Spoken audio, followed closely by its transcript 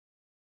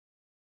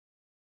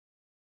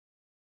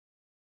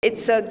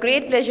It's a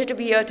great pleasure to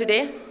be here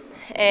today,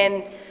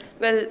 and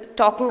well,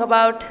 talking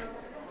about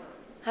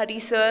Hari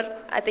sir,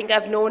 I think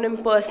I've known him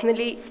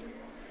personally,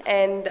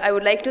 and I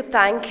would like to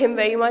thank him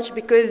very much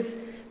because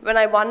when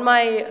I won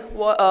my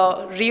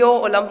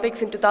Rio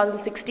Olympics in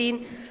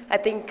 2016, I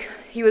think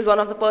he was one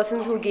of the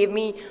persons who gave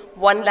me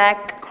 1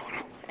 lakh,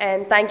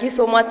 and thank you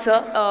so much,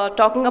 sir.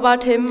 Talking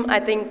about him, I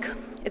think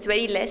it's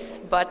very less,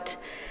 but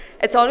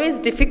it's always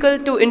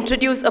difficult to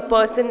introduce a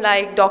person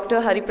like Dr.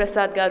 Hari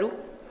Prasad Garu,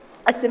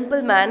 a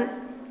simple man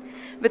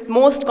with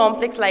most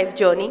complex life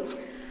journey.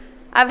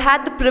 I've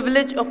had the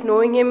privilege of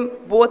knowing him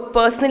both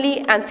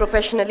personally and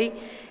professionally.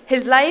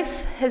 His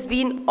life has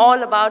been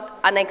all about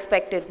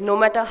unexpected. No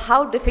matter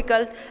how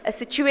difficult a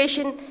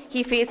situation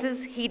he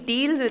faces, he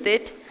deals with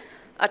it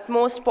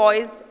utmost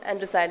poise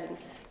and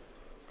resilience.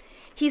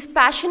 He's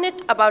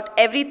passionate about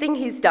everything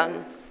he's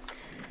done.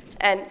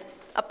 And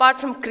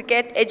apart from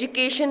cricket,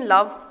 education,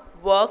 love,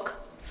 work,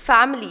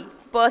 family,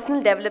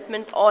 personal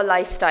development, or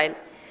lifestyle,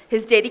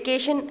 his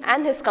dedication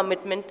and his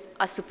commitment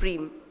are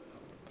supreme.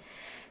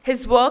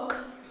 His work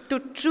to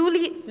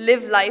truly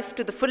live life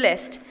to the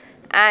fullest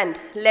and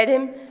led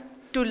him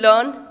to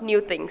learn new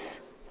things.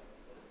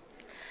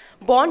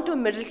 Born to a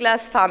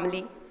middle-class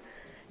family,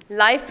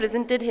 life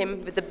presented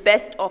him with the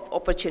best of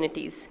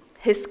opportunities.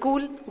 His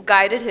school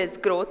guided his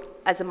growth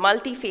as a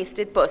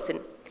multi-faceted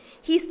person.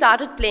 He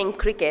started playing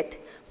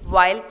cricket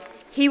while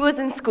he was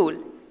in school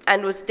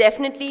and was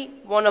definitely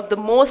one of the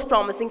most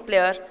promising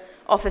players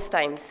of his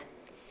times.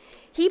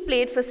 He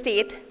played for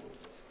state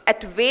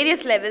at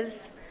various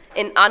levels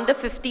in under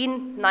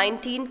 15,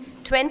 19,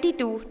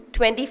 22,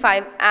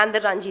 25 and the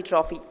Ranji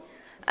Trophy,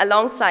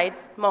 alongside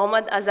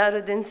Mohammad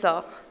Azharuddin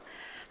Sir,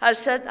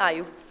 Harshad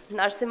Ayub,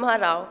 Narsimha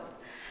Rao,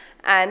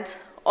 and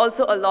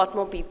also a lot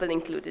more people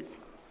included.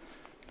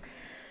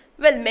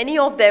 Well, many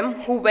of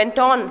them who went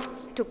on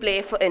to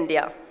play for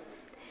India.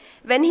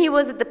 When he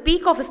was at the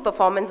peak of his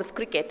performance of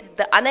cricket,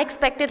 the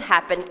unexpected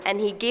happened and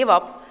he gave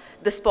up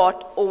the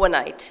sport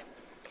overnight.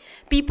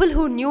 People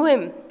who knew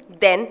him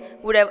then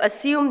would have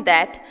assumed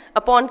that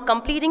upon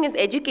completing his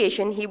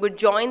education, he would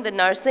join the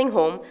nursing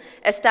home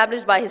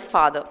established by his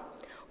father,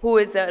 who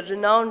is a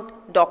renowned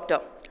doctor.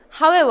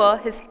 However,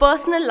 his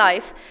personal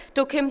life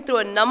took him through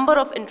a number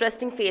of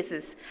interesting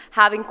phases.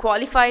 Having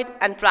qualified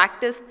and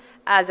practiced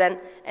as an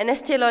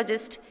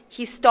anesthesiologist,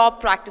 he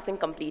stopped practicing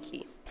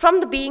completely.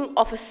 From the being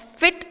of a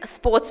fit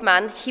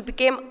sportsman, he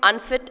became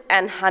unfit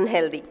and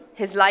unhealthy.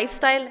 His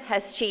lifestyle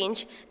has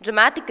changed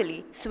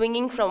dramatically,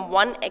 swinging from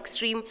one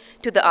extreme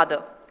to the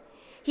other.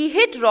 He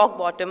hit rock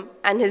bottom,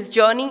 and his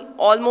journey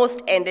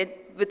almost ended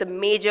with a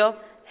major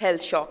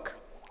health shock.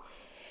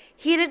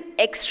 He did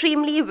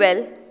extremely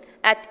well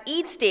at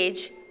each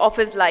stage of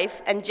his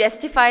life and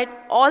justified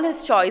all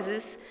his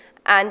choices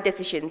and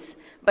decisions.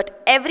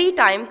 But every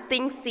time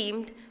things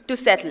seemed to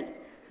settle,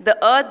 the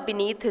earth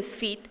beneath his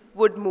feet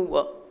would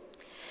move,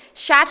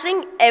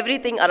 shattering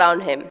everything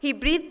around him. He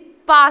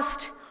breathed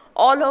past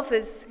all of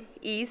his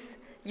ease,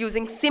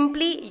 using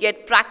simply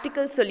yet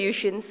practical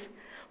solutions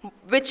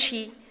which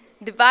he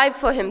derived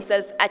for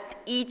himself at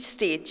each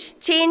stage.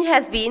 Change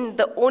has been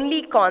the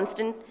only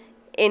constant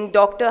in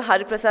Dr.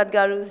 Hari Prasad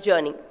Garu's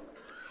journey.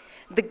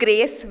 The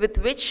grace with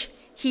which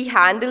he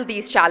handled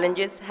these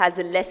challenges has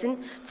a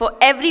lesson for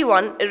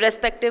everyone,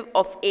 irrespective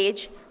of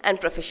age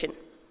and profession.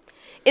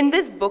 In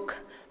this book,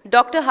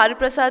 Dr. Hari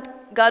Prasad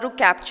Garu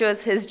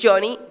captures his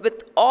journey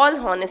with all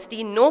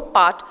honesty. No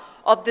part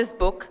of this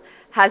book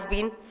has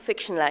been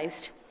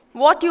fictionalized.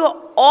 What you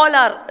all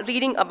are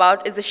reading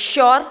about is a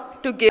sure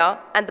to give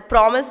and the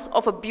promise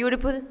of a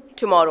beautiful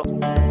tomorrow.